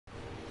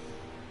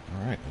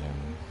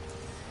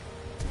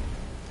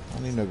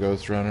I need no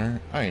ghost runner.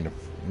 I ain't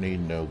need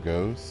no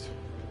ghost.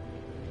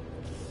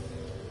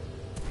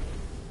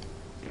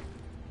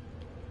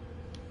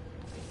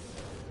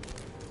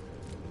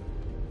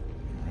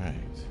 Right.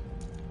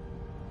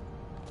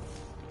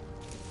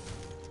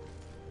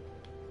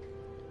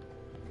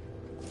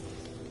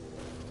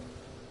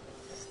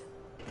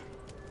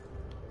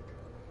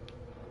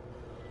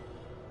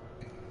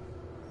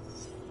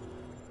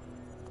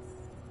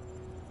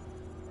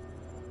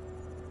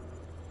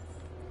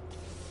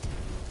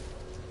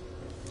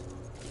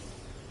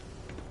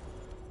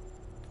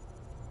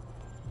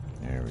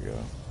 There we go.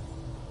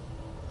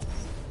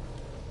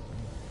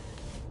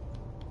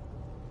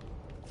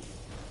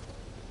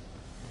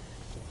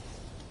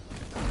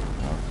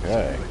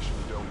 Okay.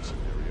 Dome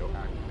scenario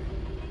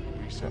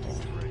activated. Resetting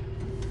terrain.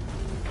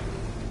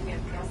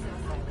 Impressive,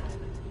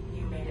 pilot.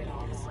 You made it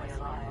all this way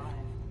alive.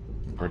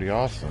 Pretty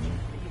awesome.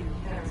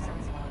 Parasites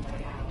on the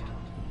way out.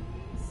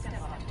 Step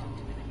up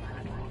onto the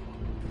platform.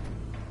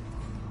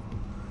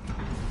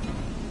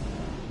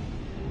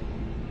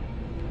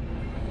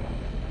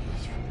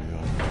 That's for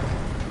real.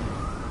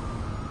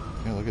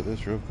 Can I look at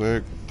this real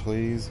quick,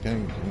 please?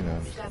 Can you know?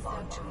 Step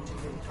onto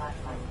the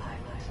platform, pilot.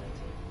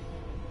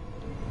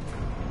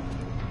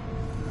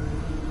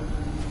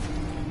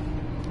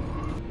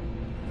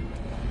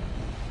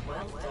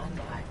 Well done,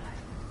 pilot.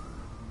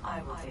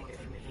 I will take it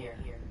from here.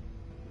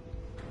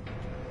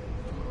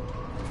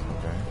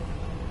 Okay.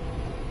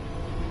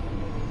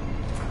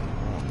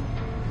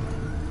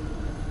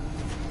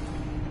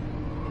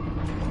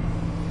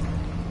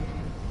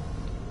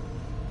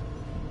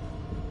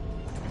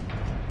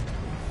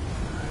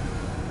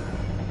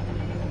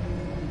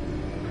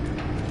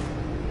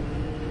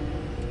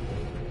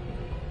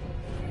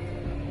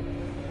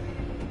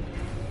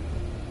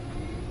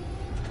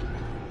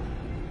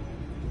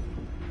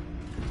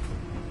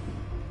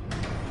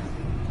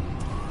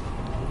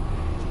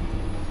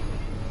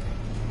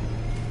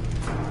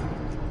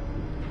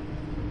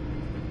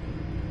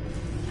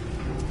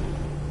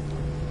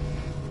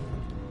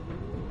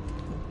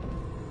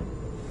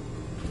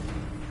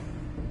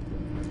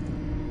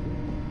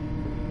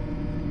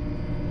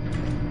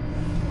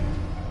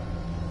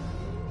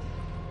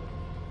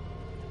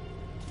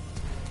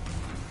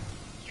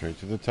 Straight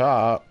to the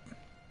top.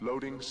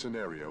 Loading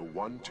scenario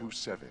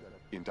 127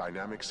 in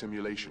dynamic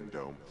simulation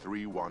dome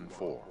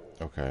 314.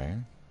 Okay.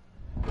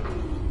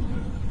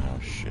 Oh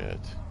shit.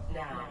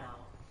 Now,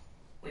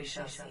 we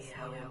shall see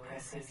how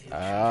impressive you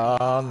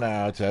Oh,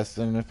 now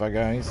testing if I got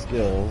any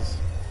skills.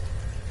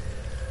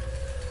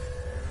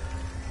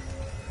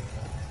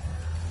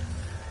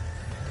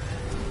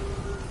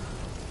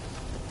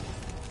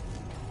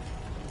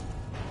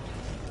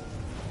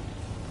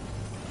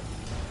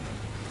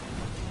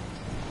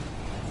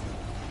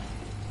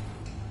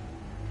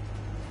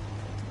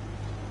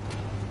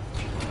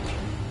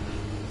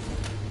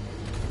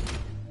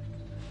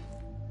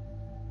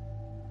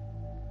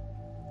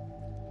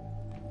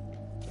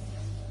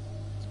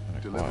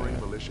 Delivering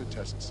militia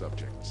test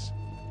subjects.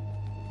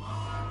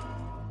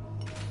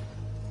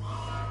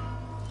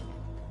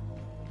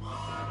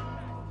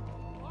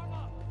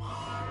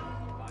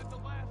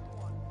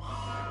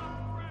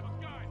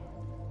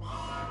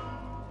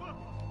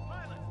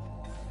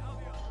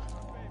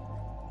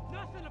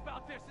 Nothing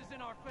about this is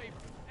in our favor.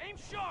 Aim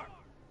sharp.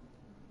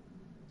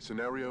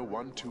 Scenario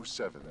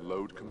 127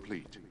 load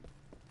complete.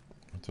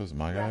 What was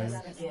my guys?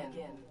 begin.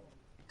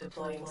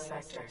 Deploying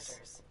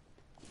sectors.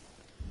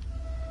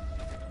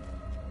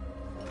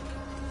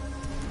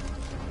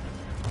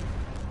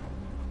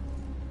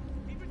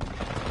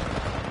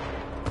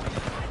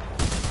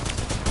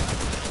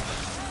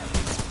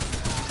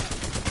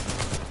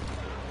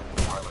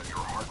 Pilot, your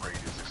heart rate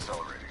is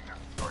accelerating.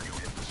 Are you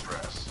in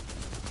distress?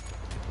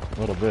 A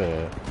little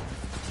bit.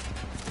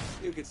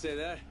 You could say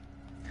that.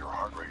 Your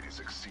heart rate is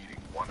exceeding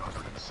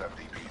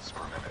 170 beats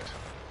per minute.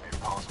 If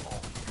possible,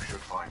 you should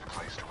find a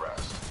place to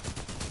rest.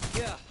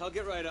 Yeah, I'll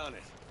get right on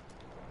it.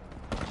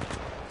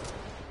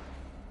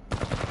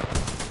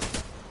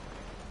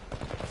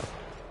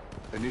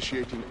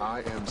 Initiating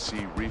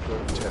IMC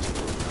Reaper test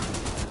program.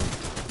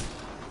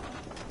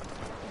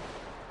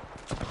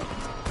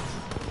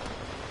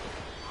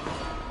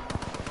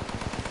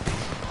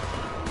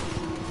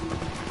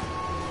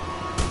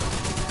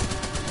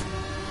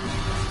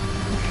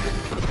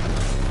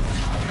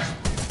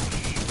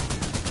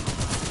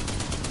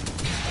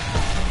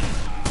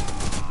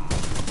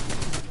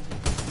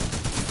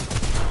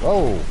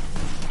 Whoa!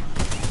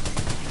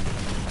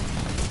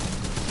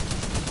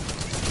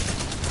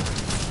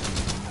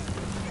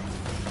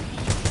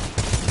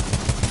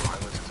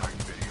 Pilot Titan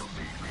video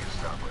feed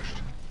reestablished.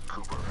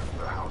 Cooper,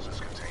 the houses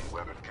contain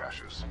weapon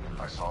caches.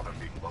 I saw them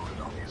being loaded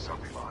on the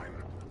assembly line.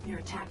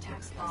 Your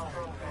tactics are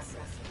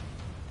impressive.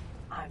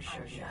 I'm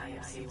sure the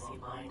IMC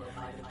won't mind if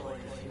I deploy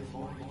a few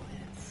more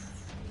units.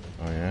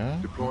 Oh yeah?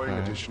 Deploying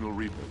Okay. additional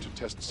Reaper to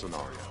test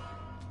scenario.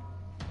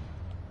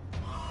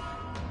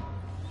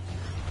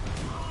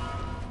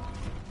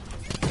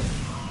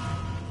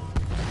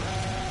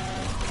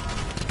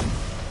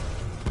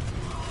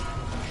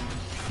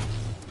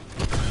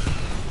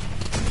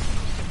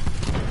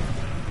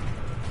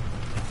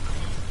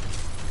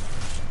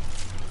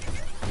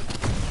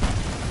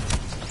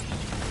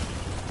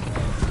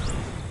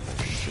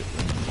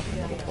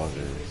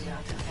 is.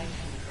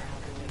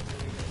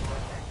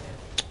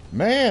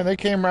 Man, they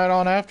came right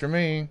on after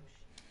me.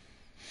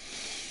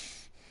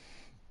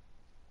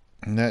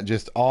 And that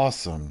just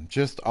awesome.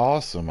 Just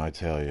awesome, I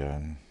tell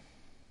you.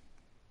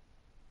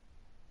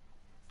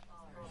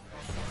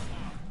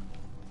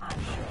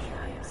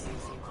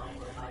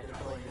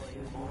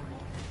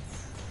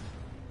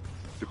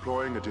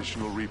 Deploying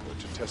additional Reaper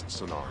to test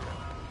scenario.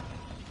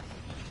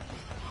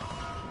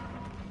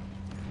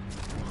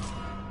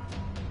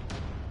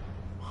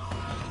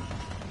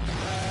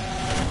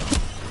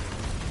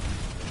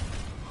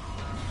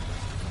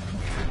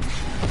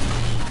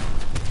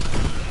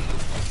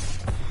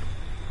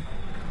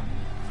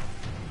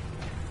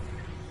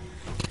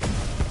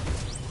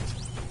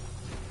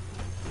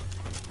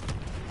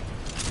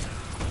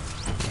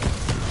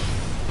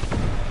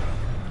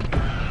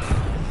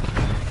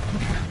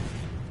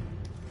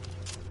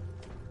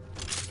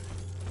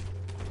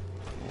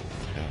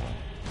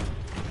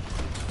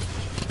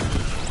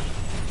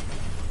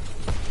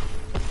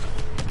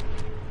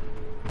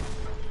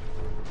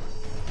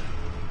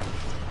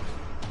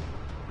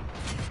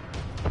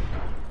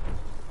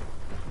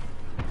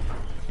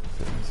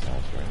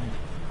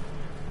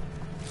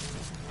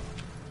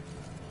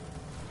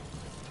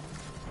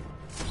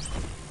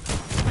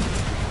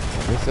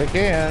 Yes, I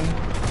can.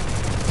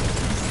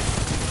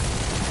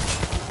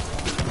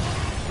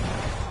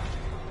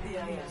 The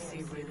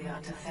IFC really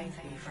ought to thank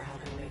me for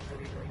helping make the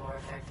Reaper more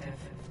effective.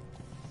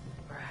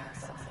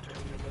 Perhaps I'll have to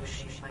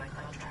renegotiate my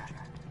contract.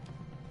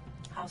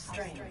 How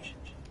strange.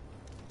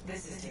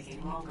 This is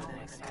taking longer than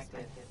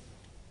expected.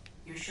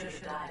 You should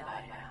have died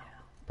by now.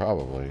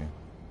 Probably.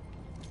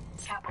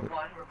 Kappa 1,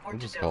 report We'll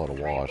just to call it a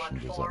Dome wash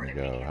and just let me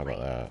 314 go. How about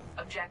immediately.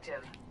 that?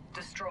 Objective,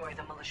 destroy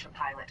the militia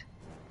pilot.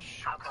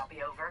 How copy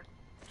over?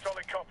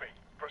 Solid copy.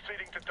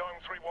 Proceeding to Dome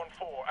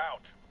 314,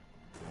 out.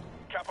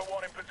 Kappa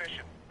 1 in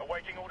position.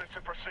 Awaiting orders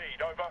to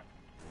proceed, over.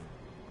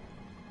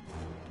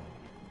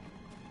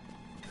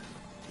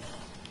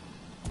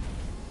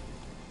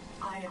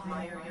 I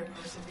admire your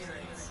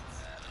perseverance,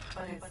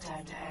 but it's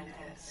time to end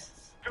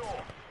this.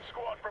 Door,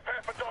 squad,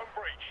 prepare for dome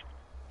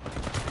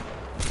breach.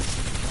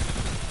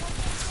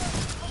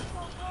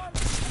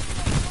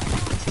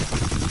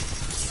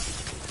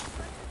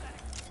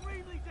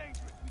 Extremely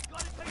dangerous. We've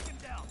got to take him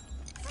down.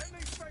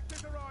 Friendly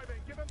specters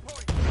arriving. Give them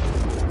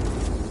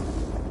point.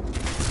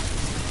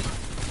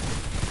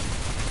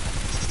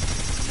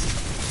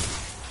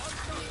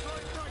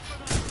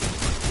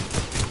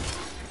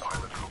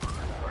 Pilot Cooper,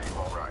 are you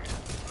all right?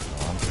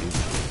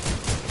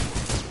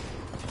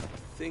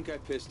 Think I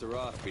pissed her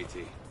off, BT.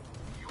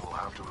 You will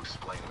have to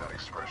explain that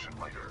expression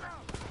later.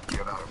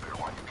 Get out of there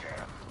while you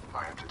can.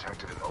 I have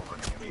detected an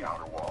opening in the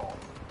outer wall.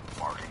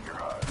 Marking your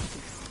HUD.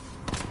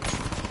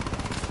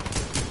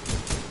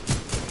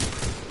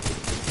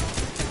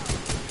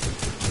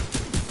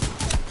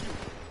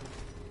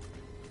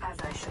 As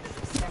I should have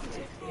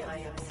expected, the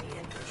IMC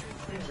infantry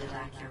clearly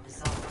lack your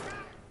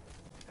resolve.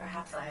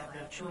 Perhaps I have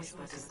no choice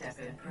but to step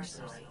in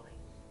personally.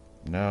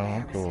 No,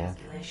 I'm cool.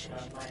 Miscalculation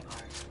on my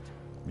part.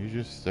 You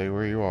just stay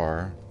where you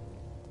are.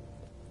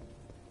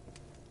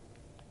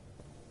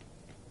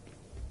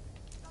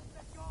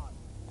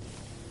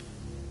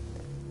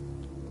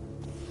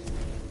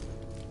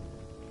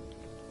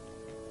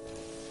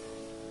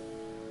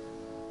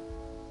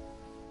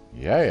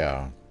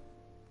 Yeah.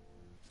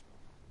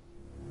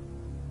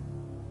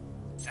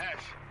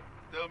 Ash,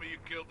 tell me you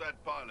killed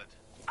that pilot.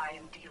 I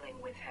am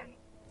dealing with him.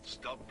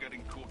 Stop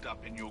getting caught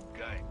up in your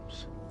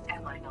games.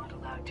 Am I not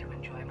allowed to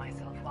enjoy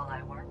myself while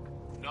I work?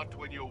 Not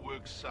when your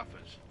work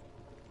suffers.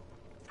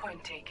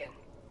 Point taken.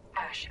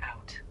 Ash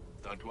out.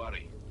 Don't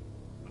worry.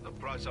 For the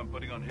price I'm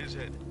putting on his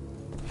head,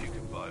 you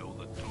can buy all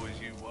the toys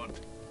you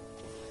want.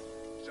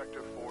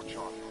 Sector 4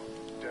 Charlie.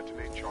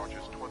 Detonate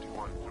charges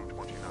 21 through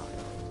 29.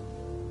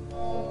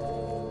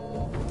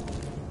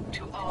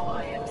 To all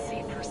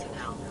IMC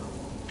personnel,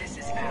 this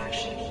is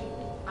Ash.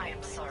 I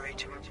am sorry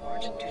to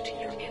report, due to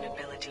your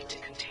inability to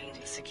contain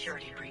the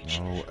security breach,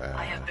 Oh,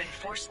 I have Ash. been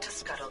forced to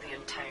scuttle the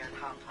entire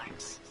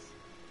complex.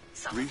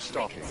 Some may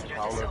Restocking consider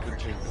Prowler this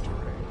overdose. containment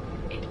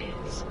array. It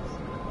is.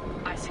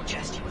 I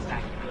suggest you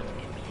evacuate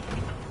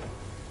immediately.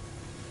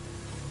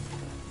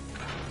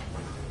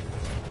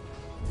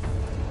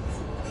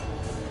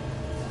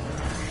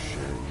 Shit,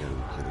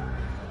 you're kidding me.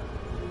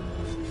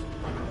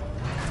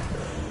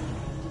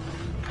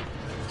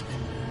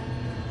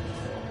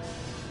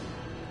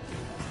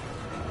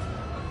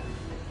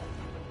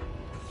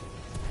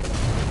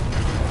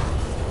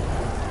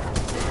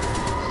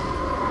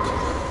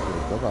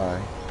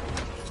 Bye-bye.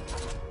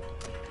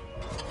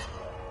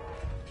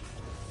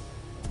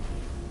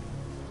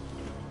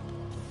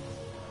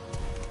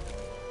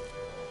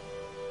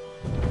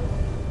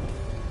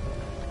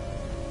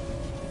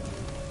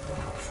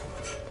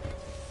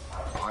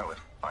 Pilot,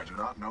 I do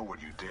not know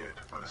what you did,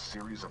 but a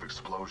series of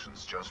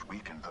explosions just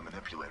weakened the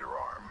manipulator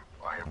arm.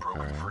 I have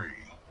broken Okay. free.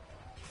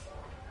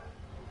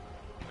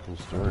 Cool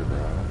story, bro.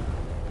 I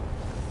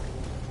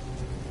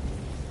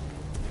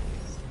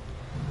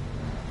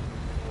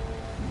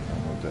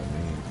don't know what that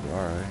means, but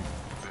alright.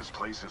 This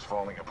place is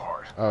falling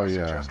apart. Oh, I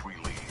yeah. suggest we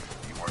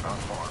leave. You are not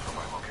far from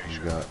my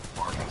location. You got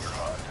Marking your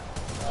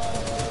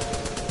HUD.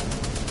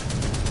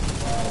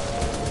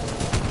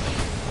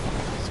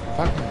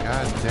 fucking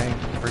goddamn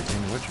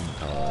freaking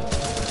whatchamacallit.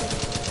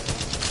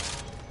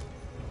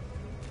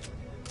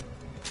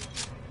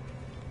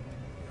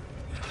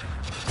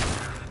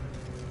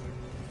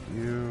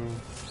 You.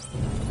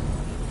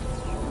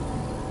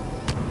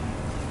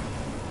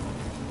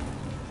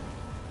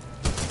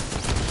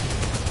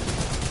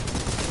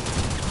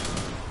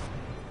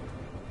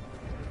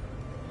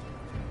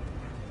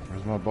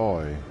 Where's my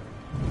boy?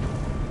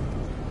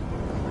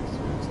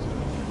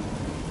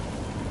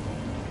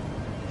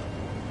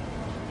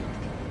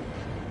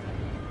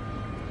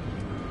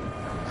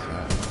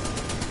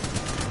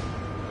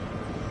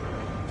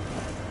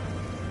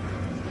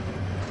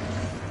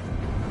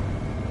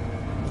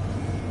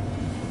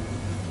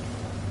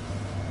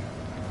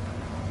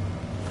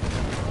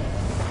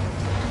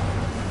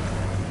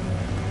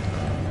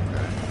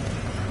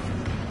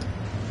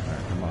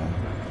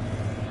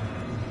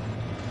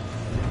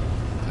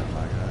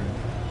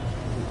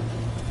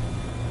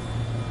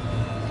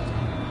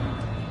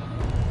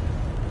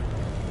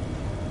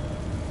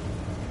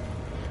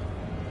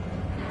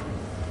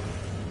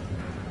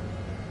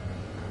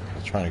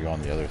 Trying to go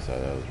on the other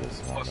side. That was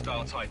just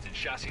Hostile Titan,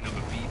 chassis number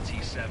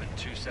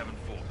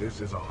BT7274. This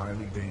is a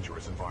highly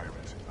dangerous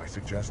environment. I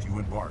suggest you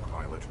embark,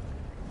 pilot.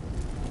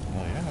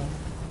 Oh yeah.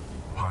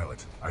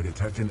 Pilot, I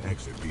detect an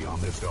exit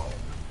beyond this dome.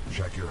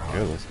 Check your HUD.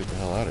 Good, let's get the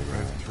hell out of here.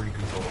 Press 3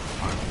 control for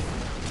pilot.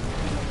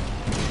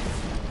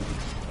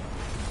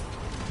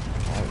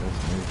 Alright,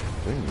 let's move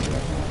things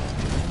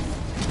around.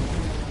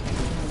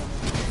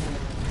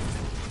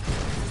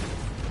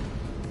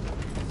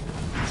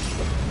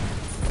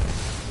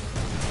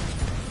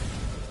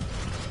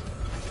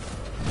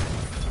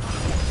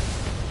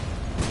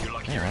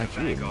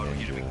 Jbgatorjon,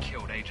 you'd have been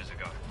killed ages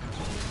ago.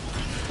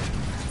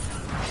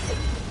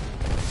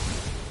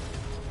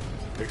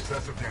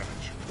 Excessive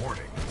damage.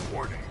 Warning.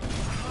 Warning.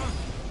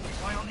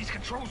 Why aren't these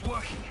controls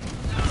working?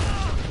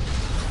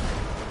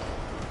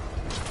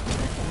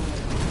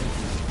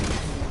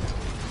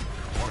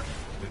 Warning.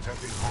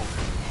 Detecting home.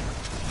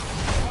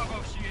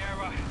 Bravo,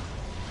 Sierra.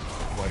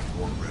 Flight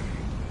 4 ready.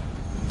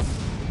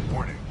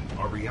 Warning.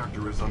 Our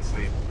reactor is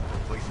unstable.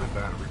 Replacement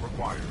battery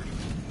required.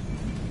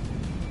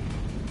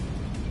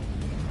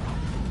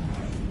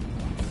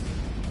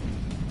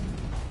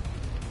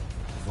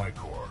 Flight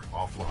core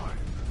offline.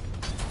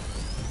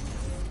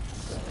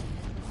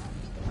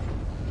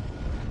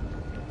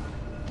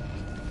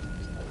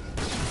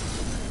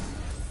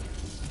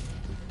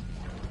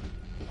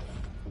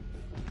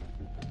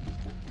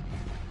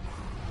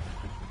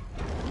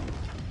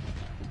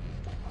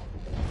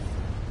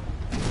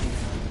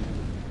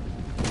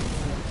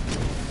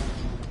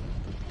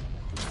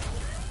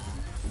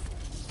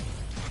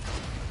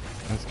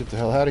 Let's get the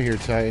hell out of here,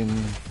 Titan.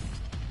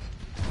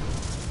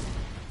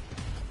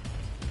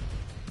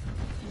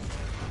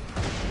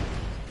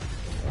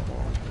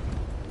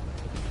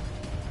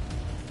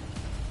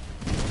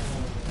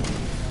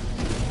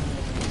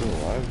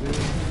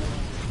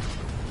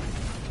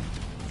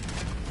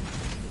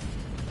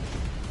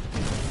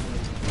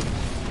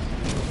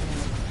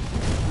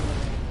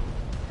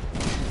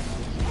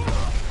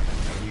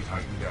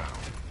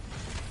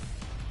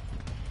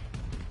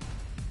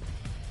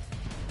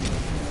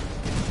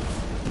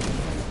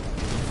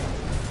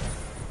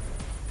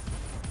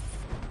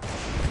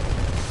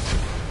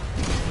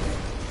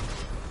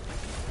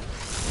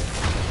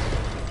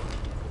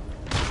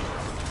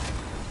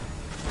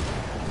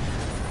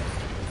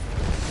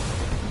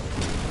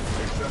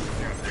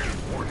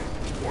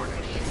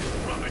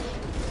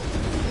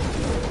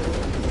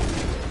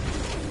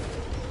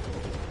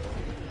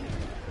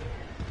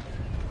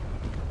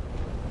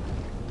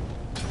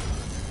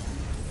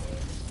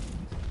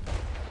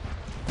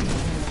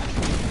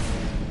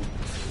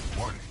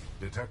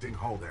 Detecting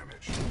hull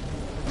damage.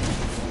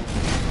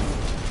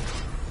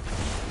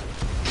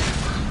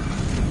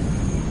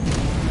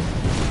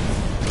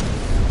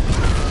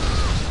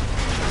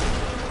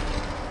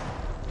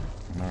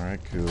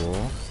 Alright,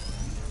 cool.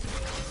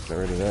 Get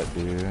rid of that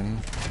dude.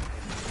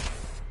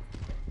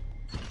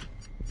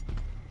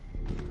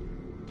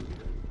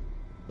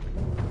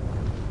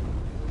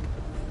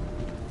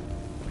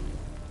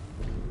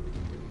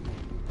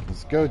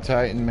 Let's go,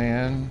 Titan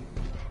Man.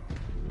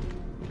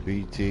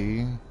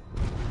 BT.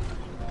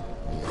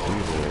 Let's do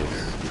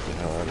this. Get the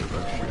hell out of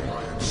this shit.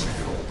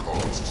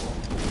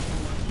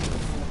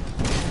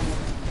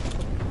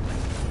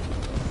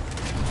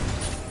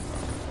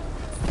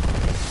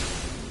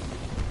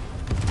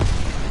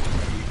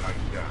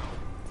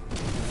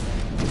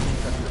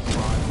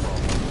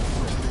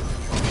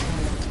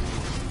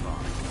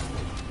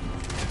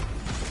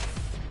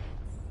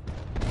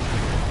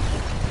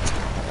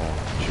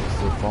 Shit's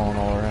still falling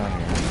all around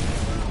here.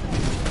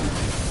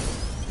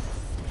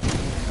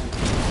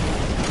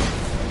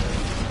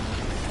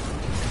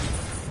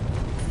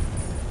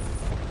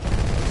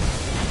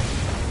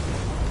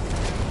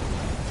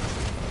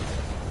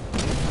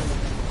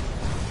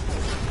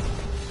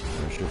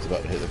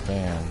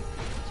 can.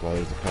 That's why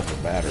there's a couple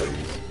of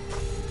batteries.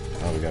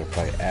 Oh, we gotta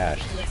fight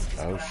Ash.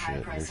 Oh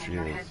shit, here she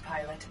is.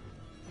 Pilot.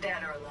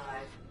 Dead or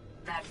alive,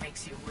 that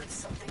makes you worth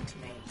something to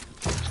me.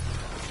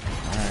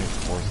 Alright,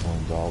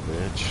 porcelain doll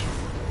bitch.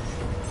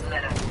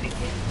 Let us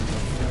begin.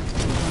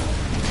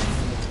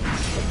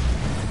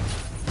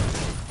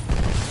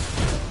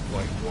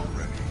 Flight war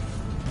ready.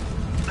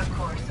 Of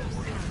course, so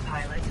soon,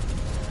 pilot.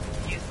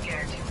 You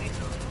scare too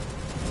easily.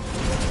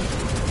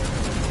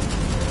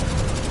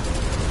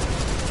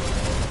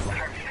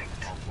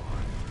 Perfect.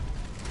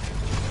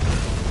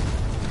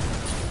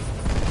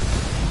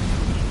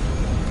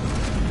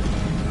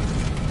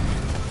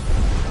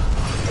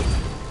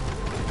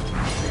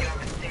 Your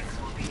mistakes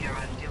will be your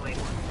undoing.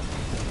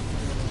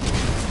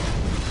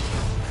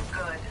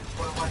 Good.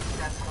 We're one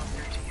step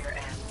closer to your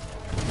end.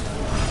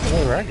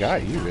 Oh, I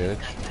got you,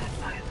 bitch.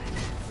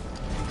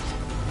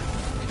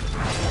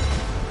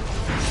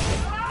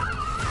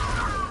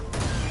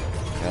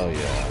 Hell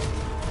yeah.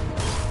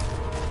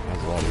 That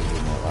was a lot easier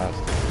than my last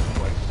time.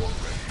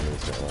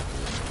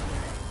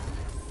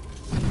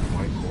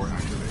 Flight core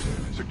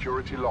activated.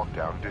 Security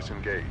lockdown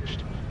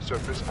disengaged.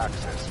 Surface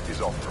access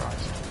is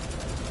authorized.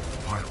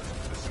 Pilot,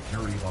 the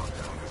security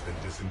lockdown has been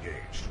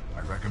disengaged.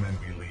 I recommend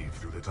we leave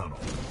through the tunnel.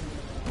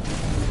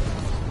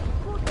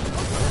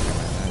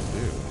 I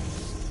do.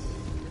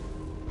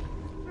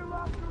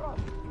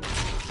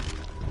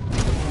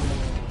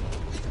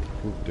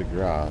 Coup de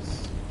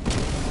grace.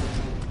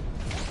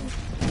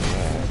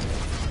 Yeah.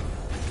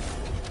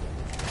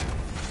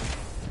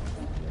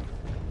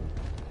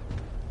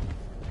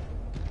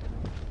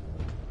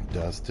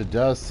 Dust to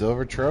dust,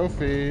 silver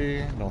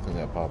trophy. Don't think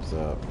that pops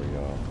up for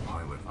y'all.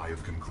 Pilot, I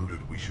have concluded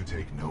we should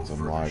take no Since I'm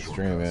further live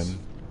shortcuts. streaming.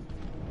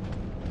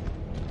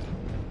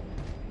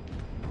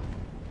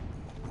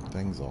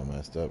 Things all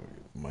messed up.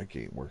 Mic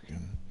ain't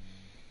working.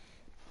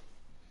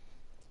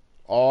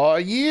 Oh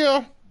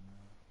yeah.